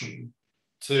obstruction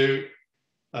to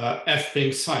F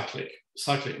being cyclic.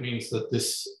 Cyclic means that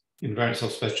this invariant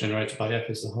subspace generated by F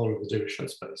is the whole of the Dirichlet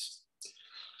space.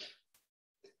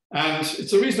 And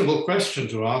it's a reasonable question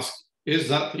to ask, is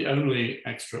that the only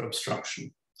extra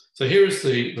obstruction? So here is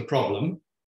the problem.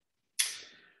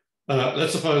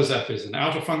 Let's suppose F is an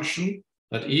outer function,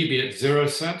 let E be at 0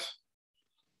 set.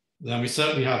 Then we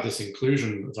certainly have this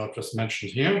inclusion that I've just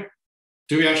mentioned here.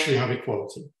 Do we actually have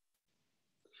equality?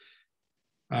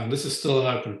 And this is still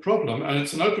an open problem, and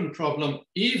it's an open problem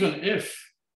even if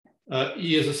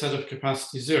E is a set of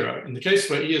capacity 0. In the case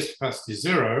where E is capacity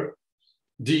 0,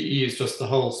 DE is just the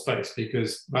whole space,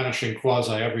 because vanishing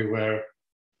quasi everywhere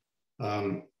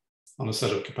on a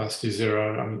set of capacity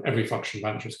 0, I mean, every function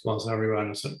vanishes quasi everywhere on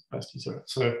a set of capacity 0.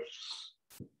 So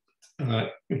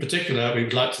in particular, we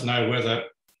would like to know whether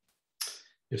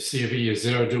if C of E is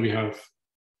 0, do we have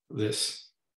this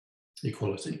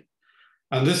equality?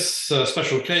 And this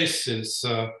special case is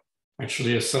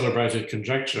actually a celebrated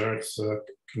conjecture. It's a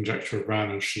conjecture of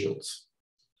Brown and Shields.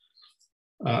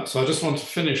 So I just want to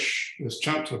finish this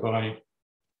chapter by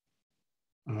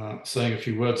saying a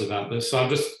few words about this. So I'm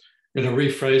just going to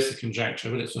rephrase the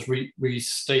conjecture, but it's just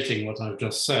restating what I've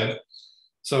just said.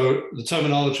 So the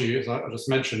terminology, as I just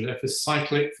mentioned, F is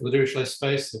cyclic for the Dirichlet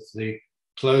space. If the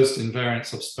closed invariant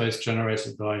subspace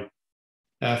generated by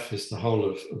F is the whole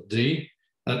of D.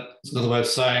 That's another way of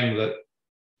saying that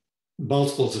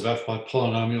multiples of F by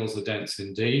polynomials are dense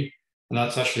in D. And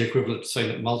that's actually equivalent to saying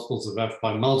that multiples of F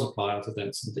by multipliers are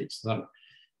dense in D. So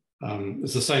that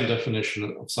is the same definition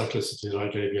of cyclicity that I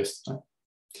gave yesterday.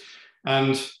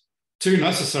 And two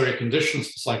necessary conditions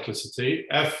for cyclicity.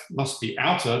 F must be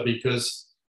outer, because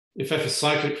if F is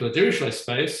cyclic for the Dirichlet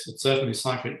space, it's certainly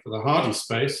cyclic for the Hardy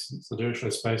space, since the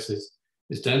Dirichlet space is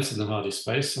dense in the Hardy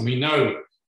space. And we know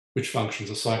which functions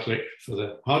are cyclic for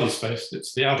the Hardy space.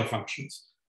 It's the outer functions.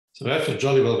 So F had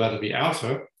jolly well better be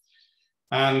outer.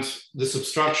 And this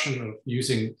obstruction of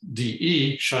using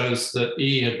DE shows that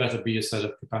E had better be a set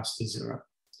of capacity zero.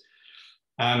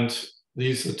 And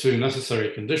these are two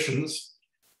necessary conditions.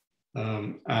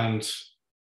 And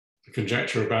the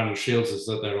conjecture of Brown and Shields is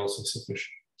that they're also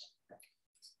sufficient.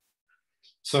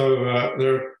 So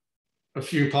there are a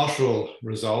few partial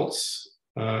results.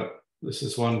 This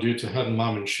is one due to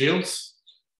Hedenbaum and Shields.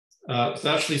 There's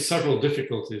actually several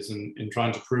difficulties in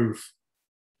trying to prove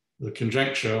the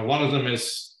conjecture. One of them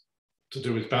is to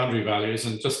do with boundary values,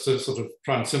 and just to sort of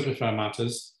try and simplify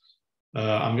matters,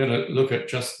 I'm going to look at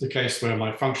just the case where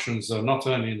my functions are not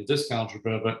only in the disk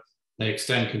algebra, but they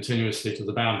extend continuously to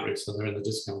the boundary, so they're in the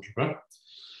disk algebra.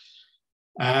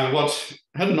 And what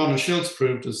Hedenbaum and Shields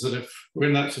proved is that if we're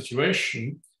in that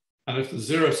situation, and if the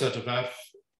zero set of F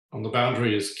on the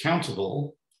boundary is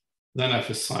countable, then F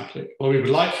is cyclic. What we would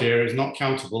like here is not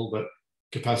countable, but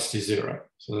capacity zero.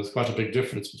 So there's quite a big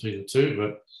difference between the two,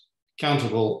 but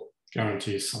countable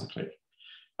guarantees cyclic.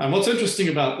 And what's interesting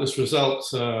about this result,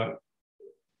 to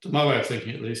my way of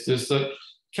thinking at least, is that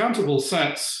countable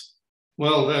sets,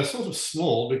 well, they're sort of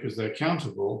small because they're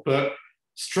countable, but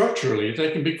structurally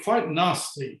they can be quite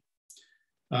nasty.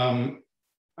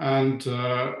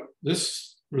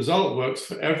 This result works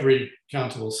for every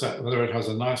countable set, whether it has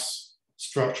a nice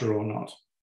structure or not.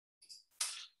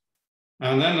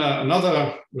 And then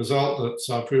another result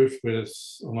that I proved with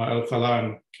Omar El-Falah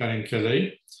and Karim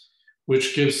Kelly,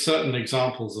 which gives certain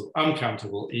examples of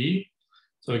uncountable E.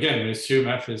 So again, we assume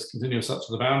F is continuous up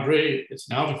to the boundary. It's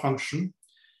an outer function.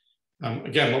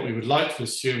 Again, what we would like to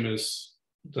assume is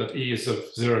that E is of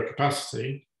zero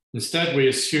capacity. Instead, we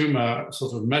assume a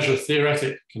sort of measure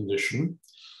theoretic condition.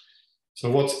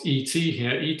 So what's ET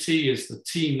here? ET is the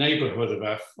T neighborhood of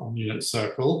F on unit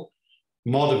circle.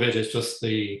 Mod of it is just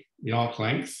the arc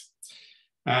length.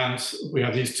 And we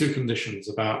have these two conditions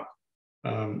about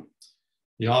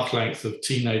the arc length of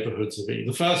T neighborhoods of E.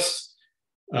 The first,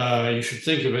 you should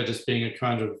think of it as being a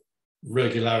kind of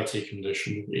regularity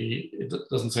condition of E. It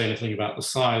doesn't say anything about the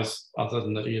size other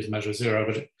than that E is measure zero,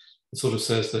 but it sort of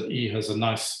says that E has a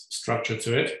nice structure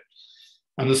to it.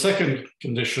 And the second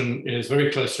condition is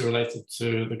very closely related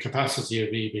to the capacity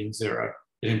of E being zero.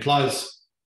 It implies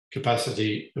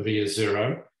capacity of E is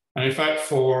zero. And in fact,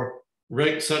 for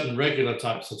certain regular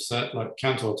types of set, like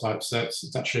Cantor type sets,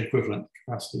 it's actually equivalent to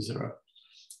capacity zero.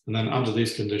 And then under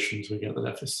these conditions, we get that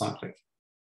F is cyclic.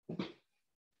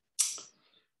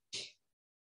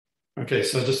 Okay,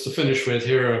 so just to finish with,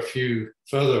 here are a few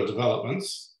further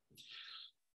developments.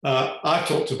 I've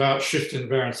talked about shift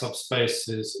invariant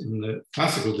subspaces in the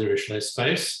classical Dirichlet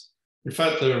space. In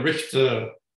fact, the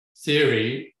Richter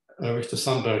theory,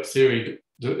 Richter-Sundberg theory,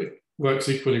 works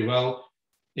equally well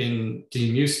in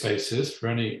d mu spaces for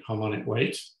any harmonic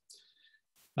weight.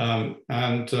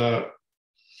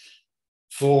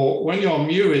 For when your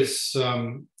mu is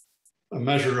a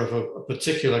measure of a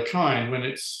particular kind, when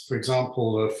it's, for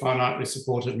example, a finitely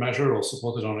supported measure or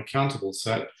supported on a countable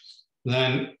set,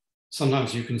 then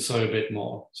sometimes you can say a bit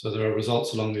more. So there are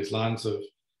results along these lines of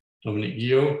Dominique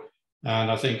Guillot,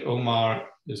 and I think Omar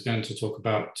is going to talk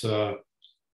about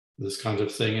this kind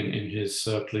of thing in his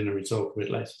plenary talk a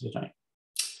bit later today.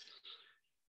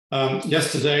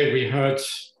 Yesterday, we heard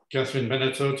Catherine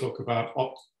Beneteau talk about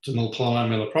optimal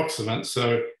polynomial approximants.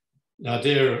 So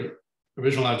the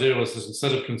original idea was that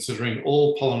instead of considering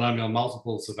all polynomial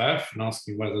multiples of F and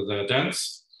asking whether they're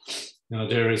dense, the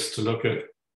idea is to look at,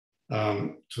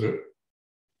 to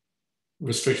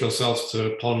restrict ourselves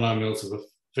to polynomials of a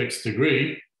fixed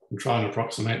degree and try and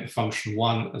approximate the function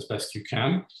 1 as best you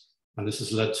can. And this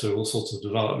has led to all sorts of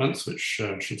developments, which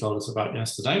she told us about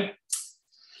yesterday.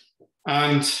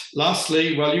 And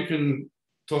lastly, well, you can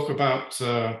talk about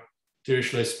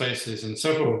Dirichlet spaces in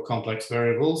several complex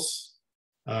variables.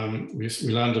 We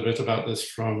learned a bit about this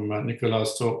from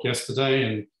Nicolas' talk yesterday,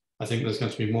 and I think there's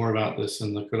going to be more about this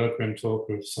in the colloquium talk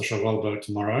of Sasha Wahlberg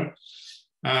tomorrow.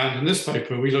 And in this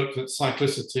paper, we looked at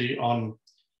cyclicity on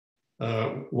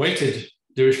weighted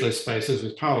Dirichlet spaces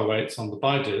with power weights on the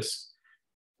bidisk,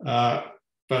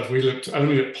 but we looked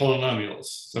only at polynomials.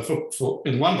 So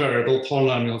in one variable,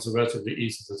 polynomials are relatively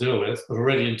easy to deal with, but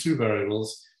already in two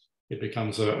variables, it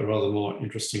becomes a rather more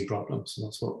interesting problem. So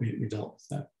that's what we dealt with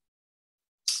there.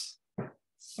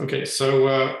 Okay,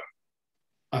 so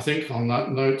I think on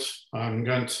that note, I'm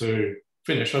going to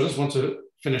finish. I just want to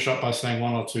finish up by saying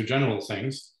one or two general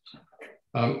things.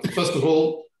 First of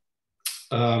all,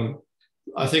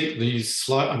 I think these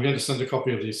slides, I'm going to send a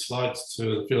copy of these slides to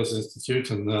the Fields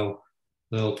Institute, and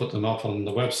they'll put them up on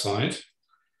the website.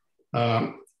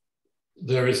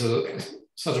 There is a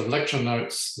set of lecture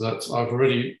notes that I've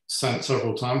already sent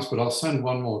several times, but I'll send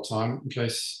one more time in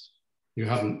case you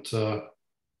haven't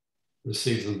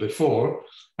received them before.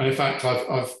 And in fact,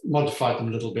 I've modified them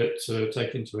a little bit to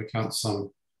take into account some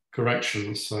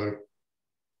corrections. So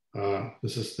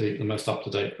this is the most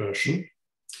up-to-date version.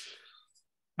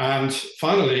 And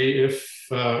finally, if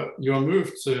you are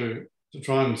moved to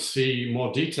try and see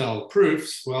more detailed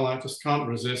proofs, well, I just can't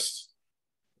resist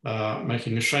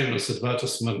making a shameless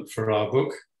advertisement for our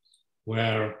book,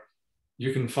 where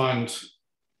you can find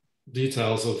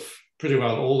details of pretty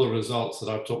well all the results that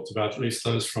I've talked about, at least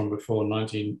those from before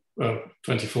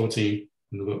 2014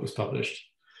 when the book was published.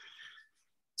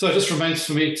 So it just remains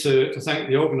for me to thank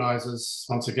the organizers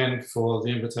once again for the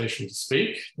invitation to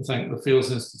speak, to thank the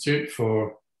Fields Institute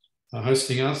for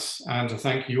hosting us, and to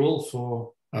thank you all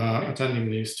for attending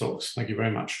these talks. Thank you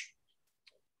very much.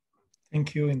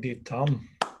 Thank you indeed, Tom.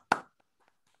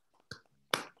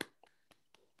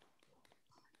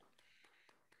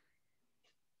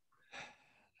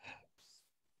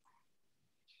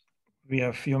 We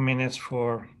have a few minutes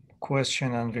for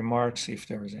question and remarks, if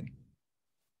there is any.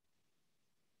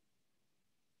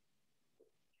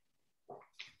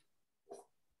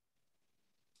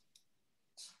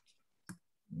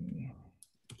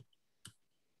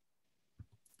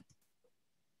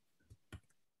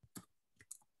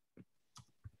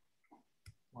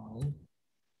 Well,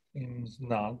 seems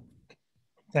not.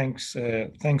 Thanks,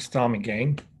 thanks, Tom,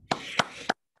 again.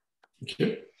 Thank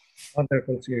you.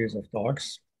 Wonderful series of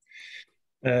talks.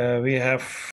 We have